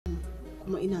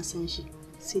kuma ina son shi,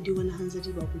 sai dai wani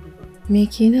hanzari ba gudu ba. Me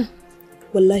kenan?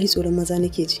 Wallahi tsoron maza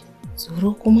nake ji.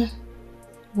 Tsoro kuma?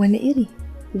 Wani iri?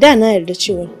 Da na yarda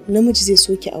cewa namiji zai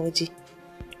soki a waje,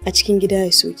 a cikin gida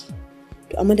ya soki.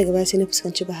 To amma daga baya sai na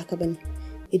fuskanci ba haka bane.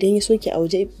 Idan ya soki a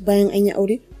waje bayan an yi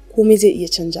aure, komai zai iya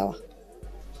canjawa.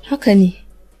 Haka ne.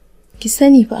 Ki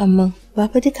sani fa amma ba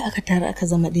fa duka aka tare aka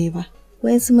zama ɗaya ba.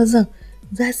 Wayansu mazan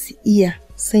za su iya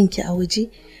son ki a waje,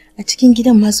 a cikin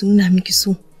gidan ma su nuna miki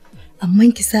so. Amma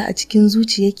ki sa a cikin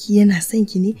zuciyarki yana son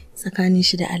ki ne tsakanin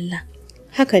shi da Allah.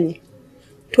 Haka ne.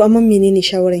 To amma menene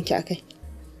shawaranki akai?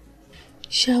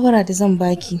 Shawara da zan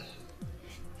baki,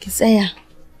 ki tsaya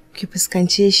ki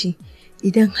fuskance shi.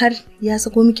 Idan har ya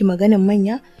sako miki maganan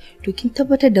manya, to kin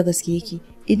tabbatar da gaske yake.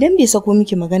 Idan bai sako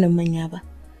miki maganan manya ba,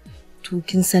 to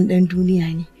kin san dan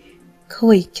duniya ne.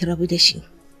 Kawai ki rabu da shi.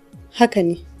 Haka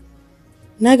ne.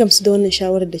 Na gamsu da wannan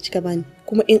shawarar da kika bani,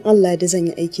 kuma in Allah da zan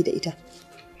yi aiki da ita.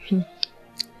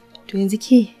 To yanzu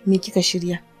ke me kika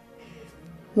shirya?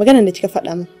 Maganar da kika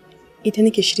faɗa min, ita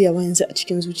nake shiryawa yanzu a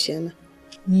cikin zuciyana.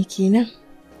 Me kenan?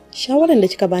 Shawarar da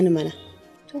kika bani mana.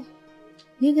 To,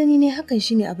 ni gani ne hakan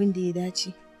shine abin da ya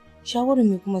dace. Shawarar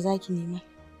me kuma zaki nema?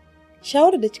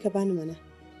 Shawarar da kika bani mana.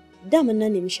 Daman na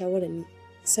nemi shawarar ne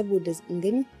saboda in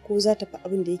gani ko za ta fi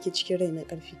abin da yake cikin raina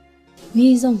ƙarfi.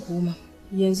 Ni zan koma.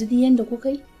 Yanzu duk yanda kuka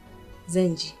yi,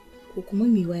 zan ji ko kuma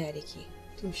mi waya da ke.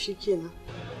 To shikenan.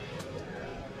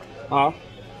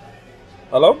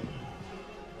 Hello?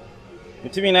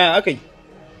 Mutumi na aka yi?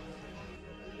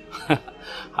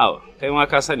 Hawa, kai ma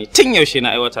ka sani tun yaushe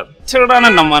na aiwatar. Tun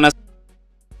ranar nan ma na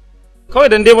kawai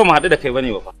dan dai ba mu haɗu da kai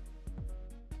bane ba fa.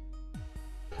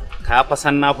 Ka fa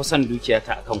san na fi son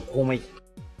dukiyata akan komai.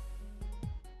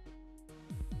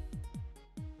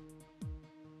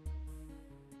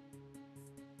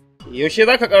 Yaushe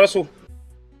za ka ƙaraso?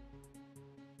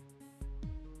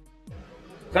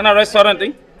 Kana restaurant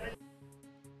ɗin?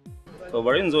 To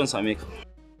bari in zo in same ka.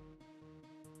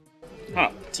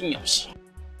 Tun yaushe.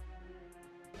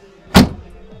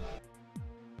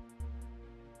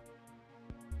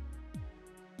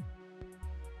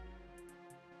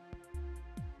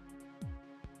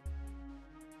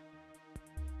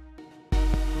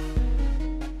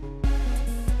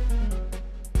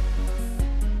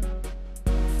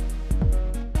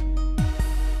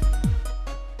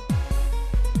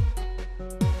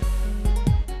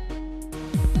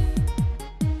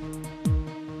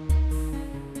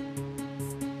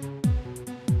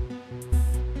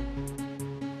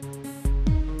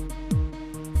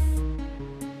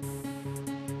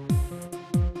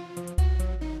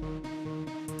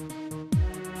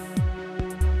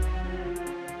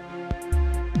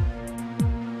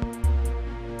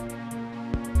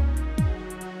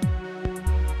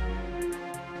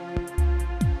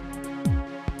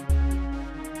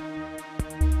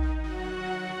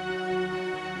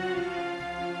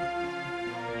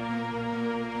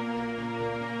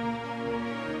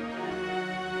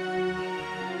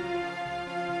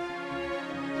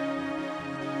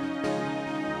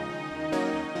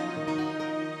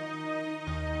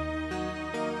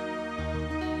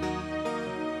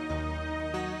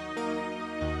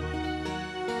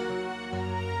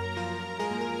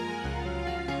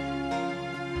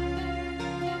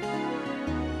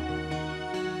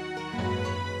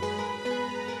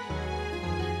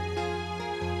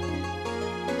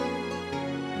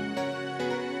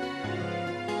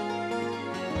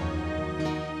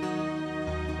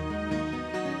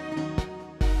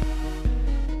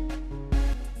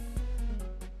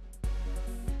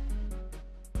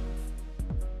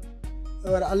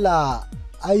 Saboda Allah,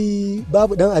 ai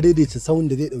babu dan adaidaita sahun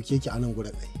da zai dauke ki a nan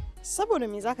gurin ai. Saboda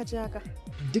me zaka ce haka?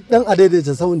 Duk dan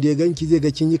adaidaita sahun da ya ganki zai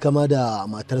ga kin yi kama da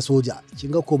matar soja.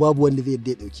 Kin ga ko babu wanda zai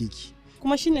dauke ki.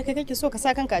 Kuma shine kai kake so ka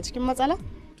sa kanka a cikin matsala?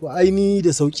 To ai ni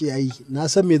da sauki ai, na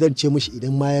san me zan ce mishi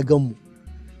idan ma ya gan mu.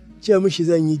 Ce mishi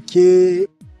zan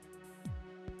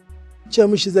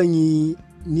yi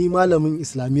ni malamin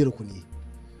islamiyyar ku ne.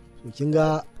 To kin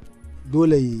ga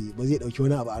dole ba zai dauki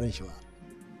wani abu a ran shi ba.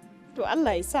 To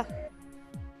Allah ya sa.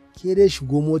 Ke dai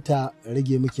shigo mota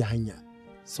rage miki hanya.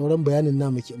 Sauran bayanin na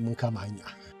miki mun kama hanya.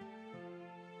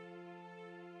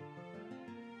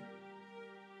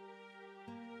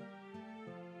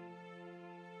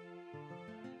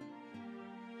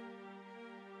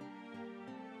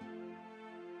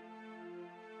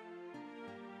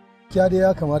 Kiya dai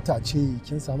ya kamata a ce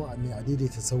kin samu mai a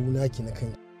daidaita sau naki na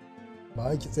kanki. Ba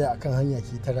wai ki tsaya akan hanya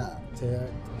ki tara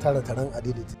taron a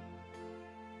daidaita.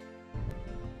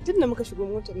 Tun da muka shigo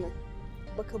motar nan,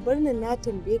 baka bar ni na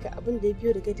tambaye ka abin da ya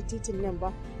biyo daga titin nan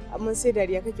ba, amma sai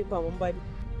dariya kake kwaman bani.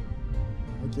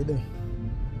 Oke din.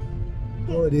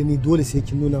 Kawai dai ni dole sai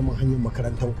kin nuna min hanyar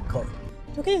makarantar ku kawai.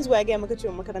 To kai yanzu ya gaya maka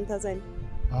cewa makaranta zani?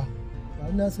 Ah,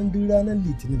 na san duk ranar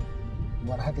Litinin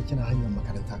war haka kina hanyar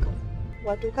makaranta kawai.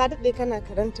 Wato ka daɗe kana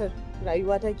karantar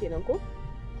rayuwata kenan ko?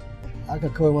 Haka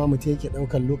kawai ma mutum yake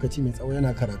ɗaukar lokaci mai tsawo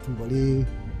yana karatu bare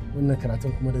wannan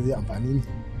karatun kuma da zai amfani ni.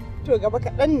 To gaba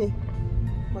kaɗan ne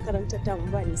makarantar ta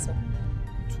mu ba nisa.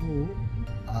 To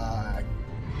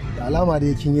da alama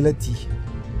da kin yi latti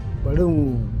bari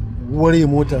in ware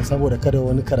motar saboda kada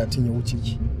wani karatun ya wuce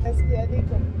ki. Gaskiya dai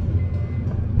kam.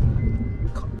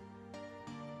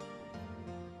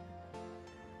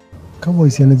 Kawai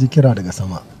sai na ji kira daga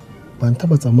sama. Ban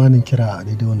taba tsammanin kira a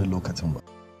daidai wannan lokacin ba.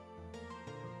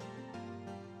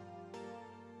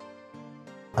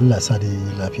 Allah ya sa dai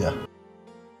lafiya.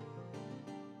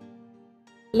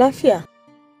 Lafiya?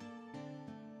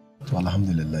 To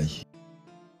alhamdulillah.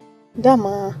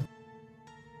 Dama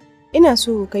ina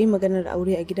so ka yi maganar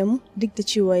aure a gidanmu duk da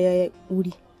cewa ya yi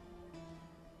wuri.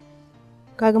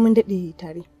 Kaga mun daɗe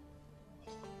tare.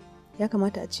 Ya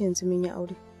kamata a ce yanzu mun yi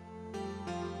aure.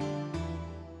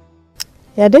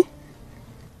 Ya dai?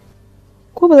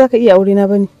 Ko ba za ka iya aure na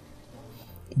ba ne?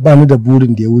 Ba ni da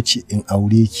burin da ya wuce in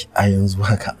aure ki a yanzu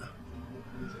haka.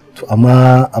 To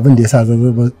amma abin da ya sa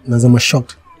na zama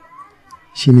shocked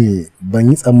shine ban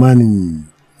yi tsammanin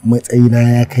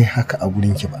matsayina ya kai haka a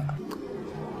gurinki ba.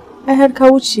 Ai har ka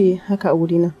wuce haka a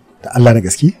wurina. Da Allah da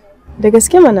gaske? Da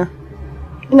gaske mana.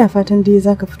 Ina fatan dai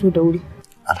za ka fito da wuri.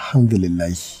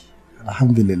 Alhamdulillah.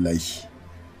 Alhamdulillah.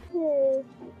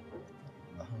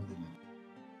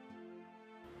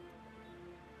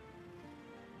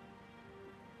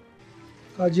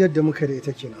 Ka ji yadda muka da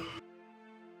ita kenan.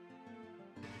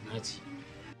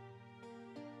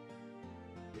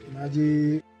 Na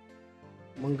je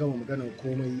mun gama maganar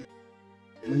komai.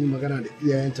 Mun yi magana da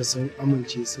iyayenta sun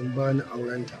amince sun bani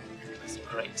aurenta.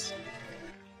 Right.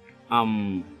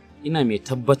 Ina mai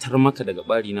tabbatar maka daga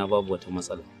bari na babu wata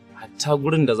matsala. Hatta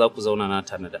gurin da za ku zauna na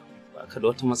tanada. Ba ka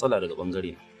da wata matsala daga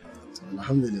bangare na.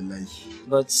 Alhamdulillah.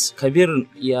 But Kabir,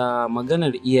 ya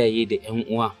maganar iyaye da 'yan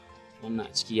uwa wannan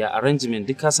a ciki, ya arrangement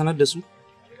duk ka sanar da su?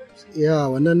 Ya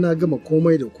wannan na gama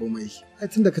komai da komai. Ai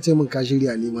tunda ka ce min ka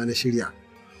shirya ni ma na shirya.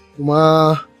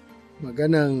 Kuma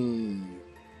maganan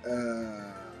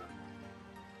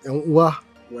 'yan uwa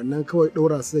wannan kawai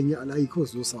ɗora su zan yi alayi kawai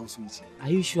su zo su wuce. Are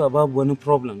you sure babu wani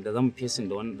problem da zamu facing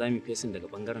da wani zamu facing daga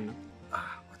bangaren nan?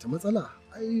 Wata matsala?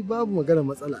 Ai babu maganar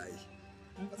matsala ai.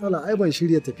 Matsala ai ban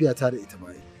shirya tafiya ta da ita ba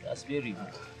ai. That's very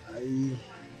good.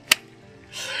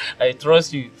 I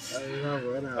trust you.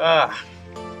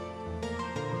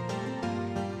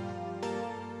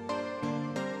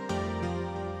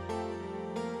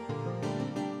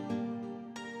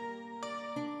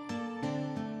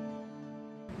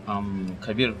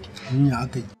 Kabir. Ya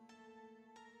aka yi.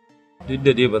 Duk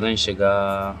da dai ba zan shiga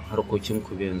harkokin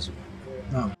ku ba yanzu.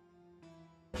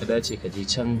 Ka dace ka je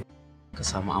can ka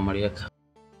samu amaryarka.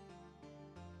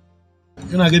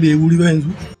 Kana ga bai wuri ba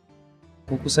yanzu?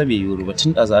 Ko kusa bai wuri ba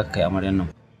tun da za ka kai amaryar nan.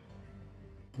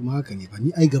 Kuma haka ne fa ni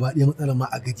ai gaba ɗaya matsalar ma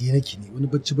a gajiye nake ne wani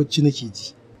bacci nake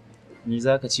ji. Ni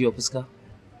za ka ci wa fuska?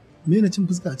 Me na cin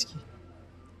fuska a ciki?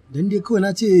 Dan dai kawai na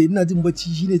ce ina jin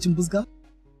bacci shine cin fuska?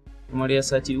 Amarya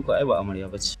sati uku ai ba amarya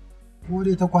bace. Ko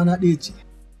dai ta kwana ɗaya ce.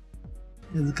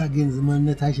 Yanzu ka ga yanzu man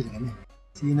na tashi daga nan.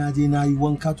 Sai na je na yi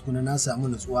wanka tukuna na samu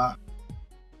nutsuwa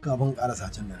kafin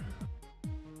ƙarasa can nan.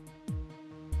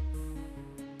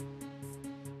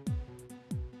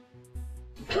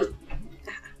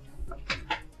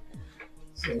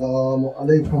 Assalamu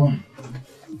alaikum.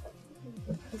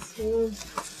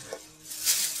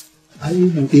 Ai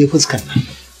buɗe fuskar nan.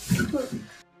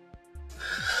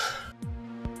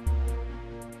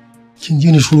 Kin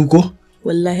ji ni shuru ko?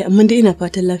 Wallahi amma dai ina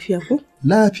fatan lafiya ko?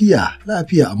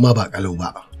 Lafiya amma ba kalau ba.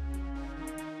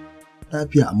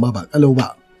 Lafiya amma ba kalau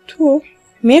ba. To,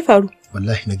 me ya faru?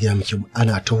 Wallahi na gaya miki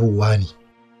ana tahowa ne.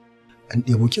 An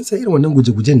ɗebo kin san irin wannan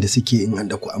guje-gujen da suke in an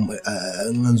dako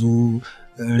an zo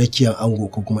rakiyar ango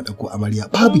ko kuma dako amarya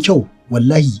babu kyau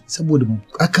wallahi saboda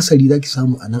akasari zaki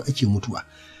samu anan ake mutuwa.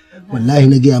 Wallahi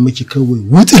na gaya miki kawai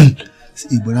wutin su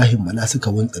Ibrahim Bala suka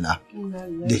wuntsina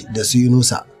da su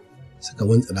Yunusa suka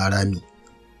wuntsina rami.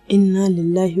 Inna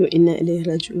lillahi wa inna ilaihi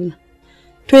raji'un.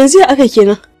 To yanzu ya aka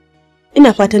kenan?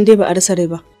 Ina fatan dai ba a rasa rai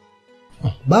ba.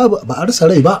 Ba a rasa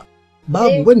rai ba.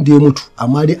 Babu wanda ya mutu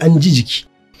amma dai an ji jiki.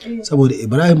 Saboda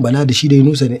Ibrahim Bala da shi da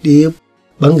Yunusa ne ɗaya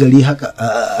bangare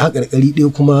haƙarƙari ɗaya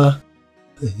kuma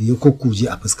ya kokkuje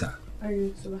a fuska.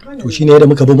 To shi ne da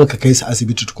muka bi muka kai su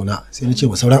asibiti tukuna sai na ce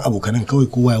wa sauran abokanan kawai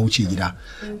kowa ya wuce gida.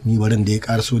 Ni barin da ya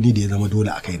ƙarso ni da ya zama dole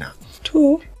a kaina.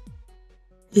 To,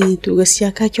 to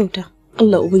gaskiya ka kyauta.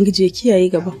 Allah Ubangiji ya kiyaye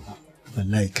gaba.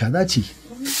 Wallahi kaza ce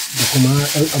da kuma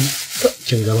ɗan abu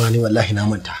kin gama ne wallahi na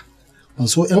manta. Ban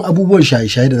so ɗan abubuwan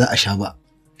shaye-shaye da za a sha ba.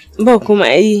 Ba kuma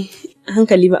ai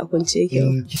hankali ba a kwance yake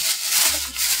ba.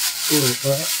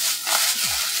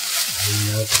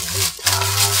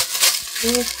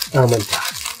 Na manta.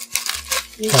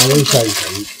 Kayan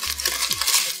shaye-shaye.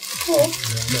 Na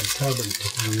manta ban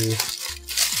tafi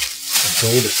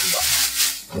da su ba.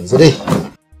 Yanzu dai.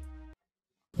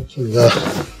 Kin ga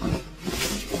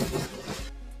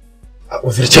a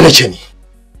uzurce nake ne.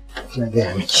 Na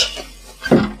gaya miki.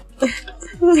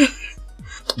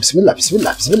 Bismillah,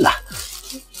 bismillah, bismillah.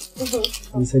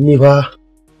 An san ni fa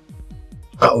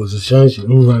a uzurcen shi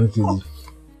in ba nake ji.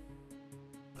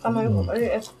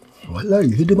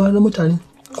 Wallahi hidima na mutane.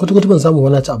 Kwata-kwata ban samu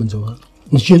wani ci abinci ba.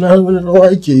 Shi na wani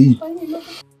rawa yake yi.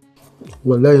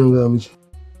 Wallahi na gaya miki.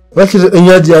 Ba ki da ɗan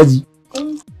yaji.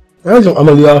 Yajin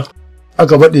amarya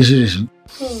aka baɗe shi da shi.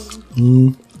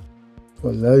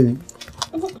 Wallahi.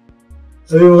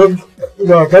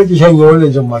 Ga kaki shanye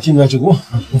wannan jammacin ya ci ko?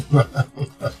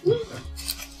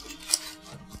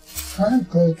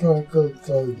 Kai.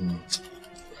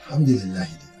 Alhamdulillah.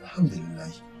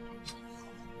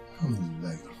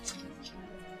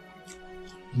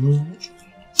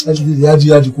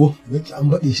 Yaji ko? Yake an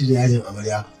baɗe shi da yajin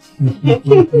amarya.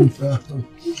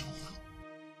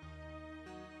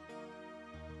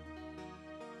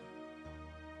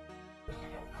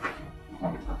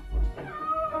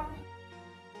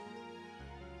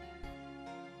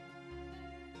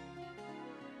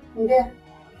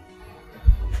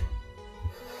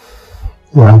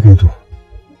 Ya haka yi to.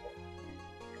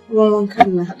 Ruwan wanka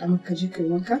na haɗa maka je kai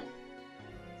wanka?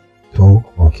 To,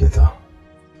 ok ta.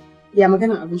 Ya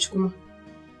maganin abinci kuma?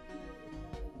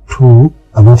 To,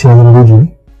 abinci ya zama daji ne?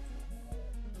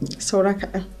 Saura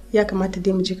kaɗan. Ya kamata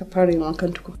dai mu je ka fara yin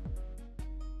wankan tukun.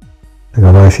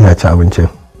 Daga baya sai ya ci abincin.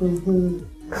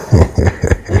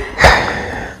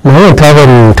 Na yawan ta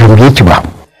ban tambaye ki ba.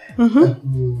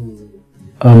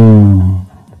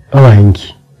 Ƙawayenki.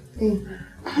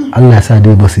 Allah sa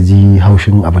dai ba su ji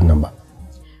haushin abin nan ba.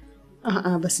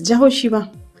 A'a ba su ji haushi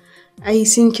ba. Ai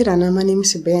sun kira na ma ne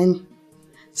musu bayani.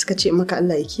 Suka ce maka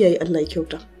Allah ya kiyaye Allah ya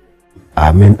kyauta.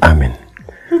 Amin.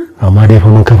 Amma dai fa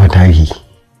mun kafa tarihi.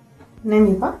 Na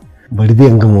ne ba? Bari dai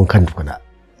in gama wankan tukuna.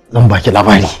 Zan baki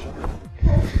labari.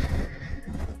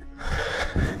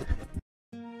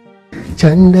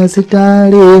 Can da su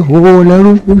tare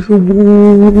holar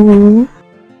shugu.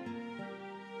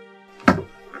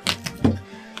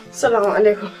 Assalamu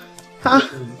alaikum. Ha?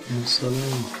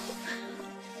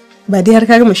 Ba dai har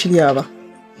ka gama shiryawa ba.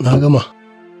 Na gama.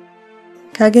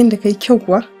 Ka ga inda kai kyau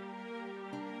kuwa?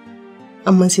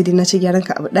 Amma sai dai na ce gyaran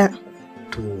ka abu ɗaya.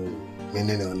 To,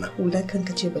 menene wannan? Hular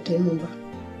kanka ce ba ta yi mun ba.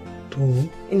 To,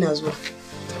 Ina zuwa.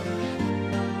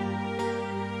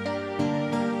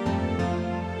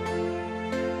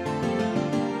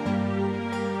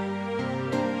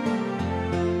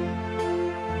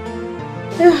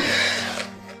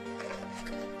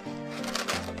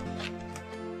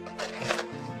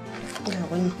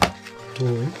 to.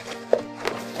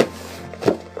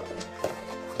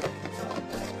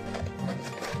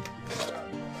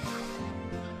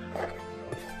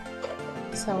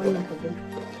 Sa wannan ka gani.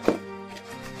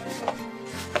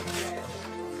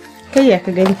 Kai ya ka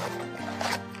gani?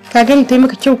 Ka gani ta yi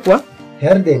maka kyau kuwa?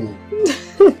 Yar da ni.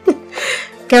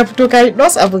 Ka fito ka yi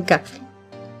ɗos abinka.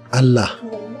 Allah.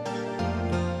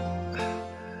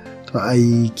 To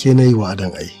ai ke na yi wa adan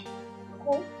ai.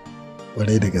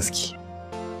 Warai da gaske.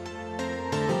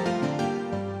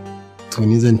 To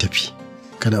ni zan tafi.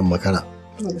 Kada in makara.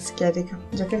 Gaskiya dai kam.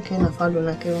 Jakanka yana falo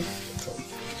na kaiwa.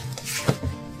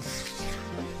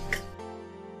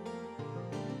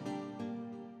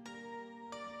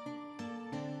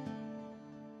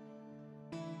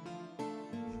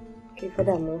 Kai fa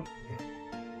damuwa.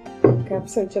 Ka fi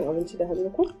son cin abinci da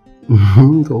hannu ko?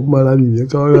 To ma Rabi ya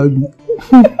kawo Rabi.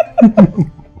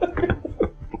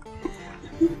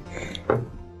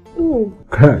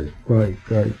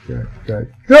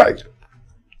 Kai.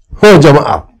 Ho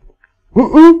jama'a.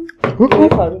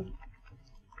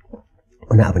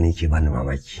 Wani abu ne ke bani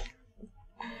mamaki.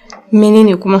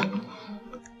 Menene kuma?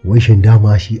 Wai shin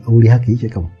dama shi aure haka yake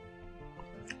kan?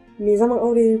 Me zaman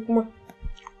aure kuma?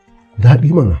 Daɗi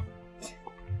mana.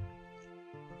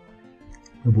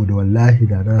 Saboda wallahi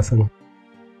da na san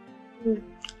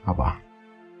haba,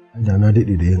 da na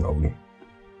daɗe da yin aure.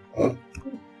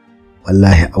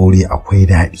 Wallahi aure akwai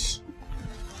daɗi.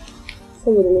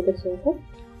 Saboda me kake so?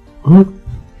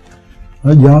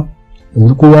 Hajiya,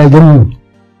 yanzu kowa ya gani.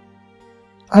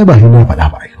 Ai ba shi na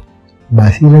faɗa ba yau. Ba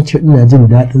sai na ce ina jin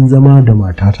daɗin zama da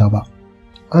matata ba.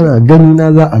 Ana gani na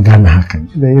za a gane hakan.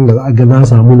 Idan yadda za a ga na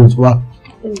samu nutsuwa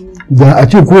Da a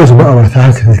ce kowace ma'aurata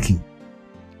haka suke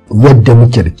yadda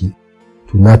muke da ke,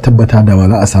 to na tabbata da ba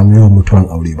za a samu yawan mutuwan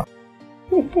aure ba.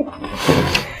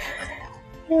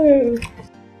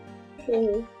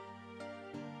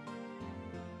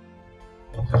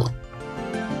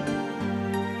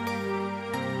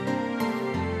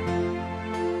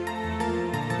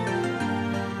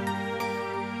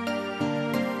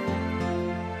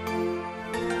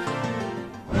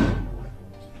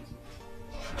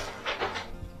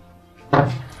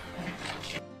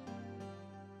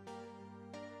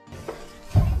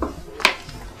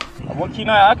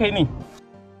 Abokina ya aka yi ne?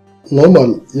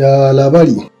 Normal, ya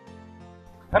labari.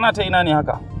 Kana ta ina ne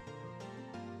haka?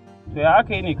 To ya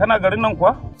aka yi ne? Kana garin nan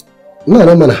kuwa? Ina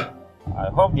nan mana. I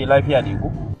hope dai lafiya ne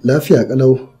ko? Lafiya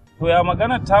kalau. To ya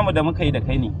maganar tamu da muka yi da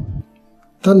kai ne?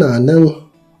 Tana nan.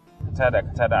 Ka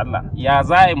da Allah. Ya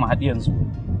za a yi mu haɗu yanzu?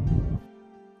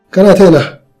 Kana ta ina?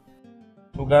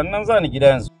 To ga nan za ni gida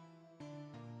yanzu.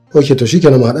 Ok, to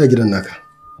shikenan mu haɗa gidan naka.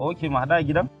 Ok, mu haɗa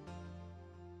gidan?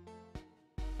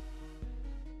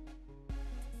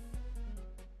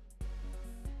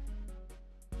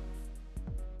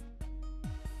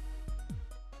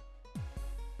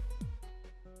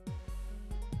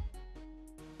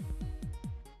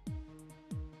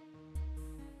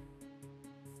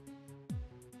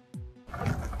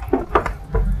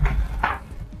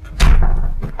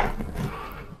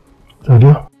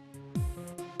 Sadiya?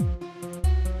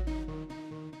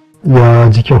 Ya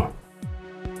jikin?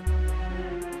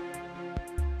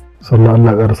 Sannan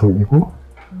Allah ƙara sauƙi ko?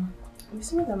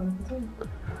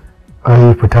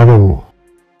 Ai fita zan yi.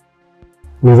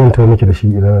 Me zan tawo miki da shi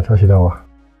idan na tashi dawa?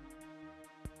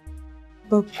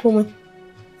 Babu komai.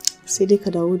 Sai dai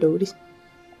ka dawo da wuri.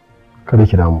 Kada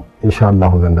ki damu, insha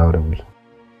Allah zan dawo da wuri.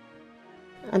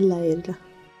 Allah ya yarda.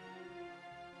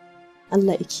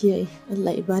 Allah ya kiyaye,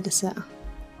 Allah ya bada sa'a.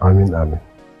 Amin, amin.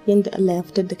 Yanda Allah ya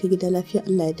fitar da kai gida lafiya,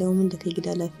 Allah ya dawo min da kai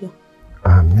gida lafiya.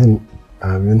 Amin,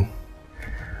 amin.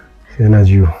 Sai na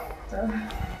jiyo.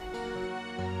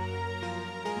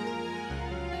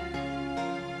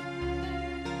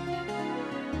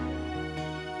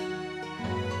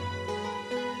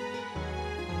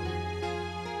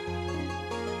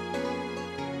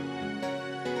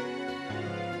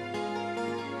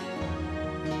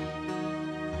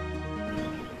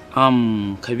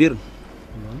 Kabir,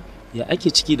 ya ake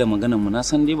ciki da maganarmu na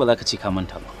san dai ba za ka ce ka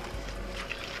manta ba.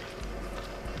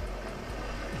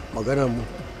 Maganarmu?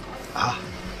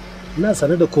 Ina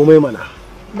sane da komai mana.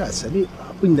 Ina sane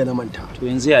abin da na manta. To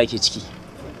yanzu ya ake ciki?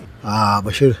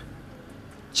 Bashir,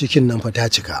 cikin nan fa ta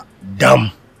cika dam.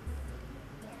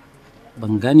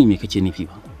 Ban gane me kake nufi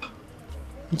ba.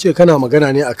 In ce kana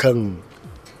magana ne akan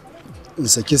in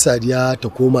saki Sadiya ta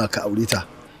koma ka aure ta.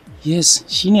 Yes,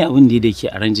 shine abin da yake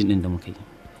a ranjin din da muka yi.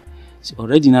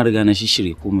 Already na riga na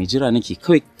shirye ko mai jira nake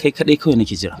kai kadai kawai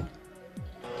nake jira.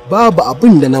 Babu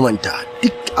abin da na manta,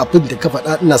 duk abin da ka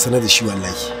faɗa ina sanar da shi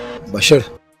wallahi. Bashir,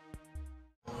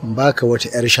 in baka wata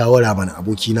 'yar shawara mana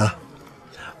abokina.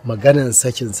 Maganan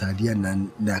sakin Sadiyan nan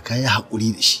da ka yi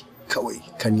haƙuri da shi kawai,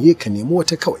 ka nemi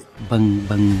wata kawai.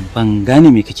 Ban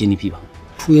gane me kake nufi ba.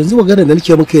 To yanzu maganar da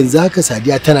nake maka yanzu haka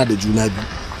Sadiya tana da juna biyu,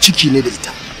 ciki ne da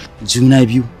ita. Juna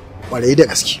biyu? Kwarai da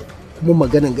gaske. Kuma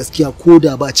maganan gaskiya ko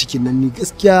da ba cikin nan ni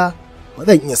gaskiya ba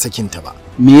zan iya sakin ta ba.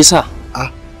 Me yasa?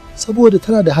 Saboda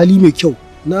tana da hali mai kyau.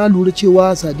 Na lura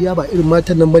cewa Sadiya ba irin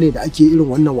matan nan bane da ake irin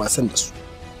wannan wasan da su.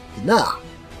 Na.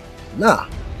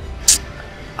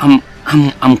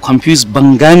 I'm confused,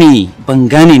 ban gane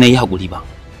na yi haƙuri ba.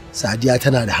 Sadiya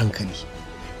tana da hankali,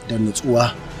 da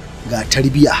nutsuwa, ga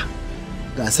tarbiya,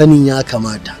 ga sanin ya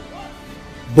kamata.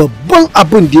 Babban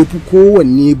abin da ya fi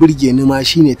kowanne burge ni ma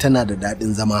shine tana da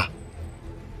daɗin zama.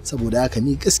 Saboda haka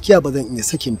ni gaskiya ba zan iya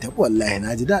sakin ta wallahi,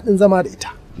 na ji daɗin zama da ita.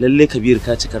 Lalle Kabir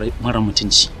ka cika mara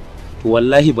mutunci. To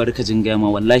wallahi bari ka jinga ma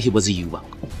wallahi ba zai yi ba.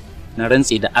 Na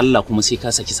rantse da Allah kuma sai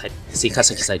ka saki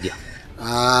Sadiya.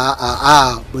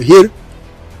 Bahir,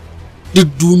 duk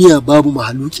duniya babu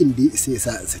mahalukin da ya isa ya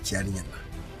sa in saki yarinyar nan.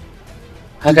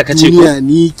 Haka kace ko? Duniya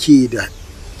ni ke da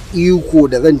iko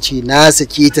da zan ce na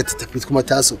sake ta tafi kuma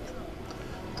ta sauku.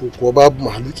 To kuwa babu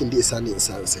mahalukin da ya sa ni in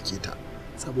sake ta.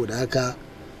 Saboda haka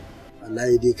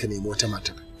wallahi dai ka nemi wata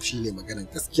matar. Shine maganar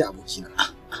gaskiya abokina.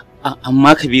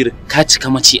 Amma Kabir ka cika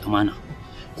mace amana.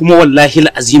 Kuma wallahi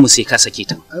al'azimu sai ka sake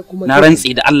ta. Na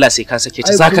rantse da Allah sai ka sake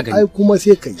ta, zaka gani. Ai kuma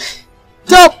sai kai.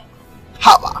 Tab!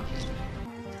 Haba.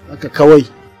 Haka kawai.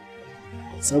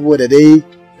 Saboda dai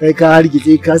kai ka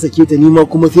hargitse ka sake ta, ni ma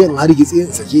kuma sai in hargitse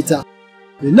in sake ta.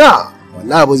 Ina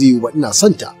wallahi ba zai yi ba, ina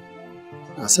son ta.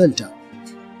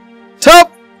 Tab!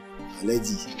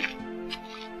 Alhaji.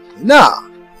 Ina.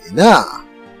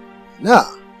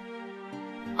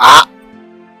 A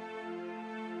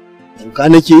ka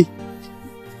nake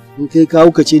in kai ka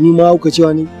haukace ni ma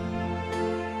haukacewa ne.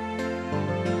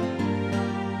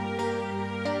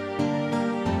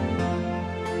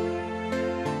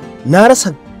 Na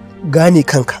rasa gane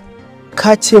kanka,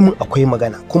 ka ce min akwai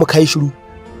magana kuma ka yi shiru.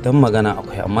 Dan magana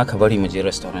akwai amma ka bari mu je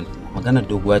restaurant. Maganar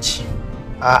doguwa ce.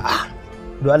 A'a,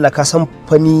 don Allah ka san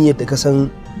fani yadda ka san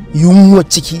yunwa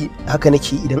ciki haka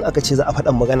nake idan aka ce za a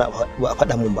faɗa magana ba a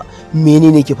faɗa min ba.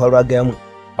 Menene ke faruwa ga mun?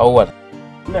 Awwal.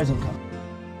 Ina jin ka.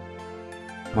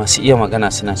 Masu iya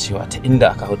magana suna cewa ta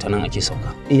inda aka hauta nan ake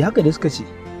sauka. Haka da suka ce.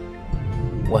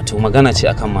 Wato magana ce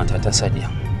akan mata ta Sadiya.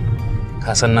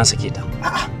 Ka san na sake ta.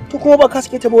 A'a, to kuma ba ka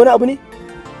sake ta ba wani abu ne?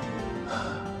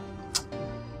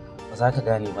 Ba za ka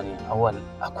gane ba ne, Awwal,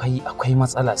 akwai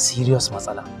matsala, serious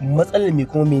matsala. Matsalar me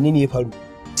kuma menene ya faru?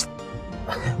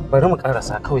 Bari mu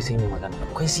karasa kawai sai mu magana.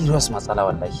 Akwai serious matsala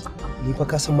wallahi. Ni fa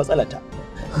ka san matsalata.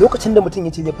 Lokacin da mutum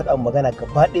ya ce zai faɗa magana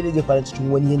gaba ɗaya zai fara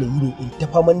cikin wani yanayi ne in ta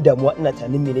faman damuwa ina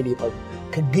tunanin menene ya faru.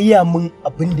 Ka gaya min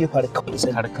abin da ya faru kawai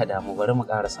sai. Kar ka damu, bari mu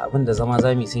karasa abin da zama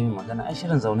zamu sai mu magana. Ai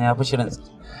shirin zaune ya fi shirin tsi.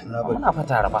 Muna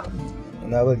fata raba.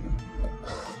 Na bari.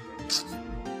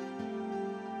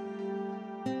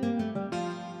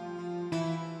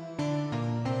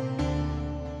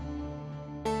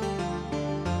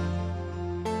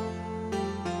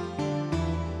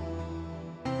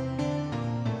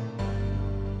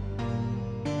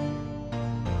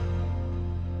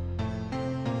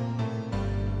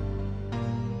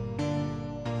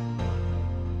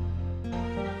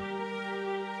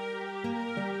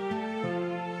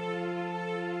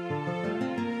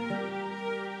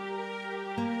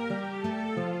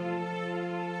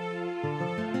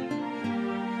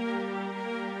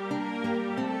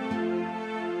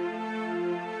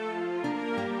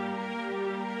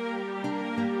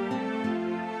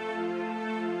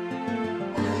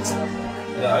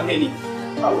 Da aka yi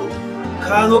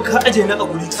ka zo ka aje na a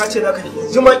guri ka ce za ka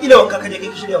yanzu ma kila wanka ka je kai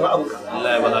shirya ma abunka.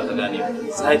 Allah ya ba za ka gane ba.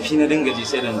 Zafi na dinga ji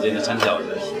sai dan je na canja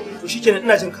wallahi. To shikenan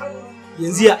ina jin ka.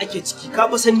 Yanzu ya ake ciki ka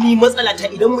fa san ni matsala ta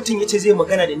idan mutum ya ce zai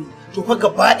magana da ni to fa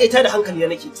gaba ɗaya ta da hankali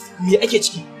nake. Me ake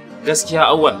ciki? Gaskiya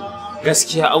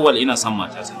awwal ina son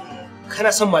matata.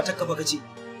 Kana son matar ka fa kace?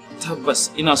 Tabbas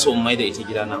ina so in mai da ita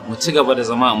gidana mu ci gaba da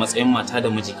zama a matsayin mata da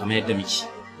miji kamar yadda muke.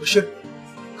 Bashir,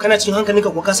 kana cikin hankalinka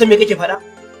ko ka san me kake faɗa?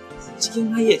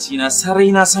 Cikin hayyaci na sarai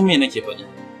na san me nake faɗi.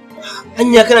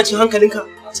 Anya kana cikin hankalinka?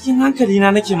 Cikin hankalina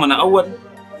nake mana Awwal.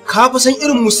 Ka fa san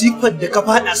irin musifar da ka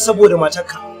faɗa saboda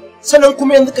matarka. Sannan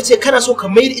kuma yanzu ka ce kana so ka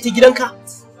mai da ita gidanka?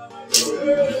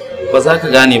 Ba za ka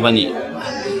gane ba ne.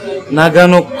 Na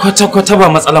gano kwata-kwata ba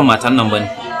matsalar matan nan ba ne.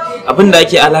 Abin da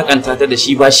ake alakanta ta da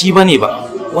shi ba shi ba ne ba.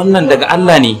 Wannan daga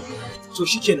Allah ne. To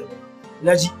shikenan.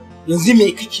 Naji, yanzu me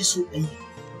kake so a yi?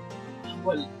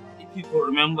 Well, if you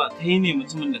remember, kai ne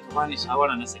mutumin da ka bani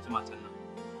shawara na saki matan nan.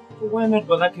 To why not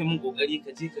ba za ka yi min kokari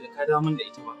ka je ka dawo min da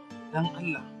ita ba? Dan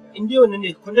Allah. In dai wannan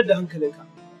ne ka kwantar da hankalinka.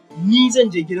 Ni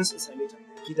zan je gidansu in same ta.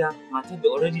 Gida matar da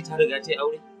already ta riga ta yi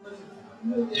aure.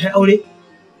 Ta yi aure?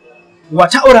 Wa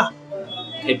ta aura?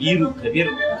 Kabir,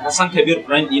 ka san Kabir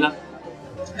friend dina?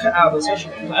 Ka'a ba sai shi.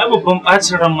 Ai babban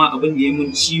bacin ran ma abin da ya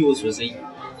mun ciwo sosai.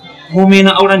 Komai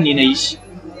na auren ne na yi shi.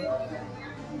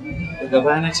 Daga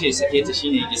baya na ce sake ta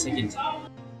shine yake sakin ta.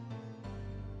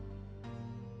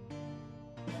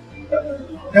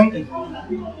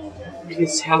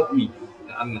 Please help me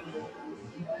da Allah.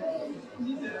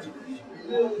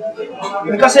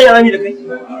 In ka san yana da kai?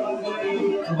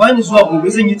 Ka bani zuwa gobe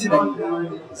zan yi tunani.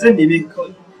 Zan neme ka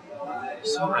kawai.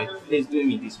 It's alright. Please do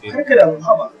me this favor. Karka da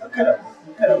haba,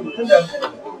 kada mutum da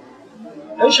hankali.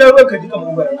 Dan sharuwar ka duka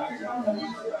mu bara.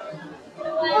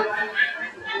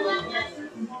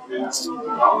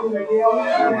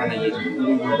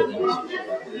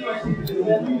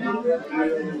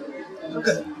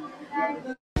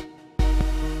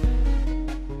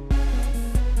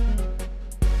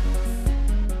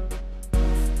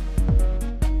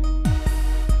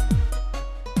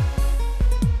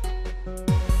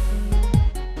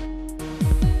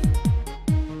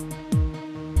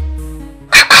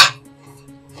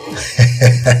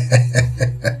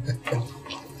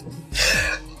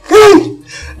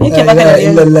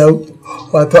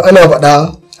 Wato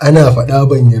ana faɗa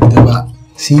ban yarda ba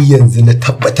sai yanzu na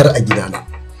tabbatar a gidana.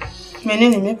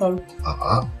 Menene me faru?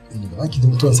 A'a, ba ki da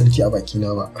mutuwan sarki a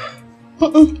bakina ba.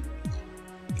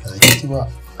 Ki ba.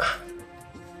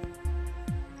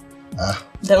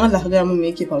 Dan Allah ka gaya min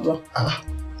me yake faruwa.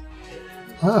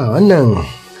 Wannan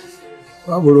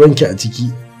babu ruwanki a ciki.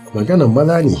 Maganan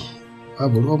maza ne.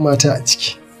 Babu ruwan mata a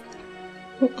ciki.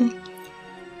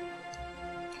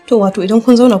 To wato idan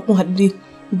kun zauna kun haɗu dai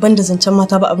banda zancen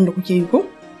mata ba abin da kuke yi ko?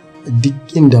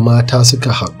 duk inda mata suka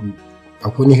haɗu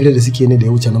akwai wani hira da suke ne da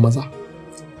ya wuce na maza?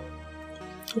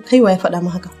 Kai wa ya faɗa mu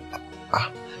haka?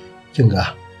 Kin ga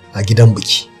a gidan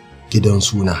biki, gidan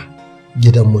suna,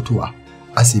 gidan mutuwa,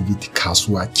 asibiti,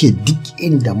 kasuwa, ke duk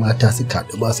inda mata suka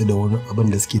haɗu ba su da wani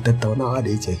abin da suke tattaunawa da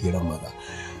yake hirar maza.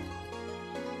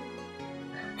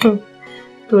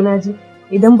 To na ji,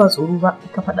 idan ba tsoro ba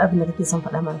ka faɗa abin da kake son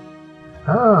faɗa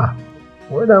mana.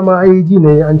 Wadda ma ai ji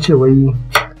ne an ce wai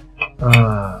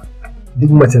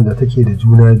duk macen da take da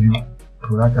juna biyu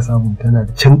to za ka samu tana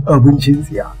da cin abincin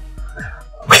tsiya.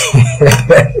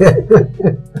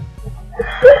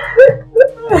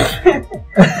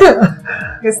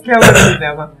 Gaskiya ba da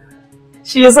ba.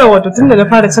 Shi yasa wato tun da na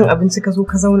fara cin abinci ka zo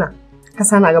ka zauna ka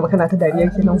sana gaba kana ta dariya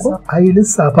kenan ko? Ai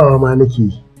lissafawa ma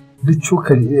nake duk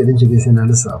cokali ɗaya ɗin jigai sai na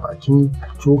lissafa kin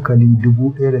cokali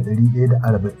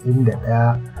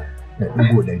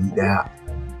 1141.100.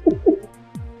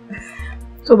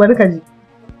 To bari ka ji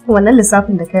wannan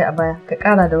lissafin da kai a baya ka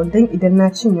ƙara da wannan idan na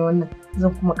cinye wannan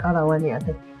zan kuma ƙarawa ne a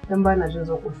kai dan ba na jin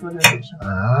zan ƙoshi wannan zai sha.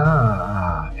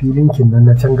 Filinkin nan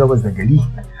na can gabas da gari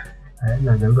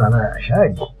ina da zuwa na a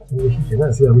shari sai shi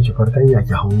kenan sai ya miki fartanya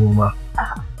ki hau noma.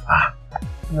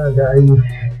 Ina ga ai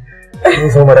sun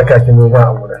so mara kakin noma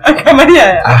a wurin. Kamar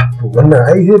yaya? To wannan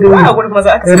ai sai dai a gurin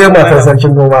maza aka sai dai matan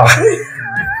sarkin noma.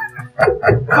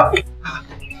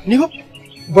 Ni ba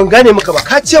ban gane maka ba,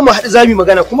 ka ce mu haɗu zamu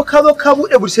magana kuma ka zo ka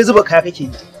buɗe bursai zuba kaya kake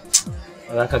yi.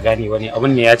 Ba za ka gane wani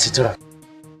abin ne ya ci tura.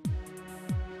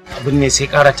 Abin ne sai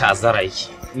ƙara ta'azzara yake.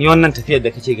 Ni wannan tafiyar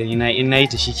da kake gani na in nayi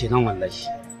ta shikenan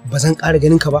wallahi. Ba zan ƙara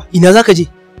ganin ka ba. Ina za ka je?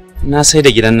 Na sai da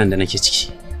gidan nan da nake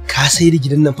ciki. Ka sai da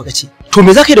gidan nan fa kace. To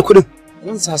me za ka yi da kuɗin?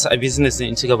 Zan sa su a business din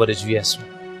in ci gaba da juya su.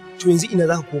 To yanzu ina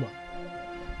za ka koma?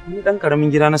 Ni dan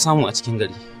karamin gida na samu a cikin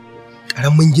gari.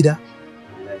 Karamin gida?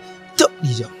 To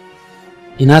Dija.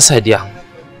 Ina Sadiya.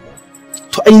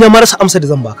 To ai na marasa amsa da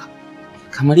zan baka.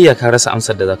 Kamar ya ka rasa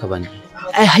amsar da zaka bani.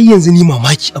 Ai har yanzu ni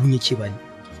mamaki abun yake bani.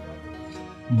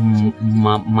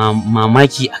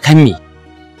 Mamaki akan me?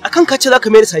 Akan ka ce zaka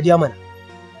mai da Sadiya mana.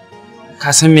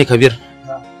 Ka san me Kabir?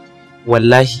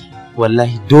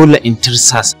 Wallahi dole in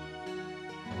tirsasa.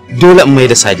 Dole in mai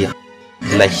da Sadiya.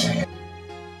 Wallahi.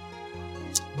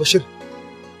 Bashir,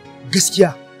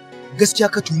 gaskiya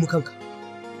ka tuhumi kanka.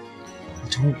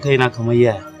 Tuhumi kaina kamar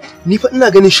yaya? Ni fa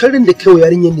ina ganin sharrin da kai wa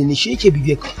yarinyar ne shi yake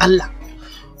bibiye ka Allah.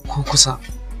 Ko kusa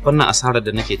wannan asarar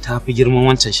da nake tafi girman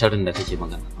wancan sharrin da kake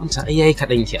magana. Wancan ai yayi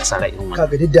kadan ki asara irin wannan.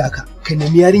 Kaga duk da haka, ka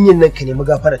nemi yarinyar nan ka nemi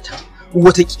gafararta.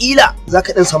 Wataƙila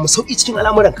zaka dan samu sauki cikin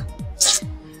al'amuranka.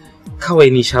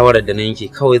 Kawai ni shawarar da na yanke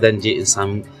kawai zan je in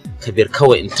samu Kabir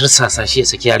kawai in tirsasa shi ya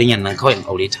saki yarinyar nan kawai in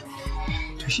aure ta.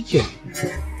 To shikenan.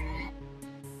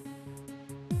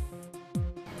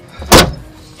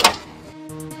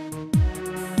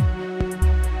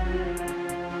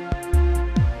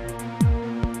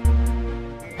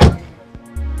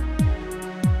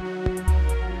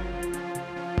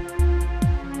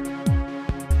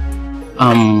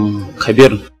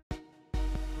 Kabir,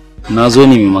 na zo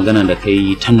ne mai magana da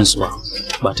kai ta nutsuwa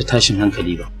ba ta tashin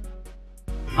hankali ba.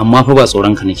 Amma fa ba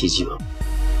tsoron ka nake ji ba.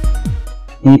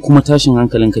 In kuma tashin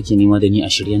hankalin kake nema da ni a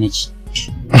shirye nake.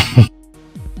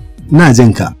 Na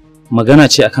jin ka. Magana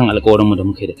ce akan alƙawarinmu da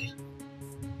muka yi da kai.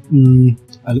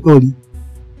 Alƙawari?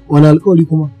 Wani alƙawari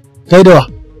kuma? Kai da wa?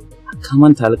 Ka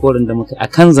manta alƙawarin da muka yi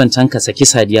akan zancen ka saki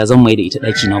Sadiya zan mai da ita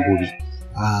ɗaki na gobe.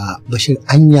 Bashir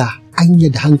anya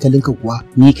da hankalinka kuwa.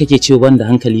 Ni kake cewa ban da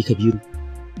hankali Kabiru.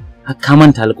 Ka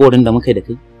manta alƙawarin da muka yi da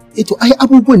kai. To ai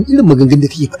abubuwan irin maganganun da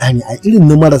kake faɗa ne a irin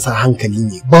na marasa hankali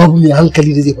ne. Babu mai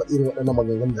hankali da zai faɗi irin waɗannan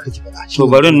maganganun da kake faɗa. To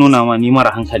bari in nuna ma ni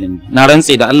mara hankalin ne. Na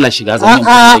rantse da Allah shiga zan yi.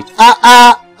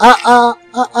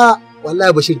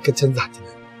 Wallahi Bashir ka canza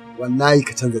tunani. Wallahi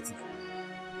ka canza tunani.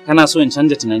 Kana so in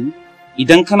canza tunani?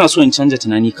 Idan kana so in canza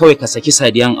tunani kawai ka saki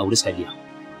Sadiya in auri Sadiya.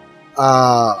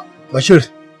 Bashir,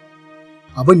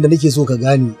 abin da nake so ka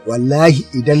gane wallahi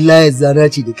idan layar zana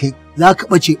ce da kai za ka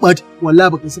ɓace ɓat wallahi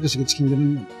baka saka shiga cikin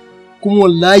gidan nan. Kuma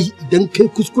wallahi idan kai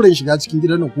kuskuren shiga cikin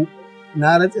gidan nan ko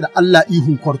na rantse da Allah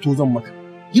ihun kwarto zan maka.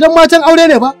 Gidan matan aure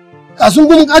ne fa? Kasun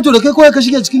gumin ƙato da kai kawai ka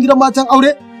shige cikin gidan matan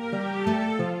aure?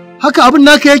 Haka abin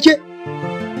naka yake?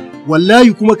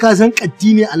 Wallahi kuma ka san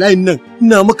ƙatti ne a layin nan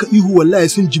ina maka ihu wallahi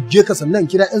sun jibge ka sannan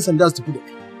kira 'yan sanda su tafi da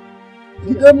kai.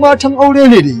 Gidan matan aure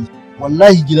ne da yi.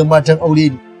 Wallahi gidan matan aure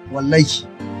ne, wallahi.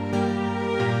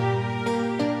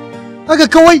 Haka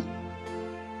kawai,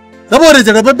 saboda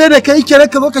jarababbe da kai kenan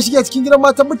ka zo ka shige cikin gidan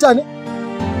matan mutane?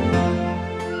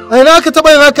 Ai na ka taɓa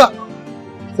yin haka?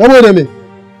 Saboda me?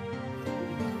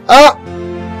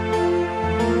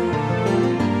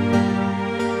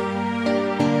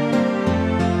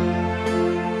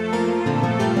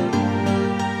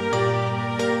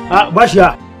 A ba shi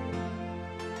ya.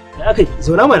 Da aka yi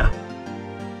zauna mana.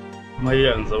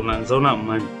 Amarya in zauna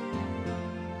amma ne.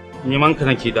 Neman ka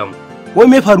nake damu. Wai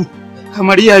me faru?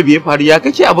 Kamar ya biye faru ya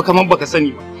kake abu kamar baka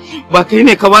sani ba. Ba kai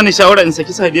ne ka bani shawara in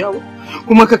saki Sadiya ba.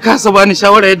 Kuma ka kasa bani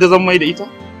shawara yadda zan mai da ita.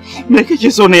 Me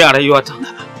kake so ne a rayuwata?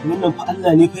 Wannan fa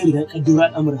Allah ne fa ya riga kaddara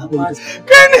al'amarin haka ne.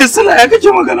 Kai ne sila ya kake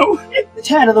magana?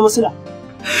 Ta yana zama sila.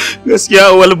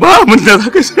 Gaskiya wal ba mun da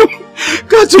zaka ce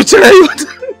ka cuci rayuwata.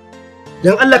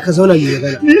 Dan Allah ka zauna ni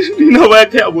magana. Ni na baya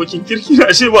kai abokin kirki na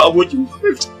ashe ba abokin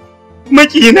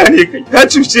makiyina ne kai. Ka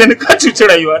cuce ni ka cuci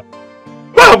rayuwa.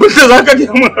 Ba abin da zaka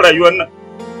ga mun rayuwar nan.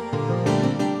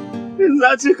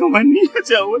 Za ce kamar ni ya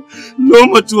ce wai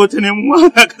loma tuwo ta nemi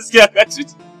wahala gaskiya ka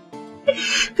cuci.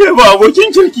 Kai ba abokin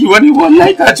kirki wani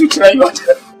wallahi ka cuci rayuwa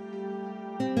ta.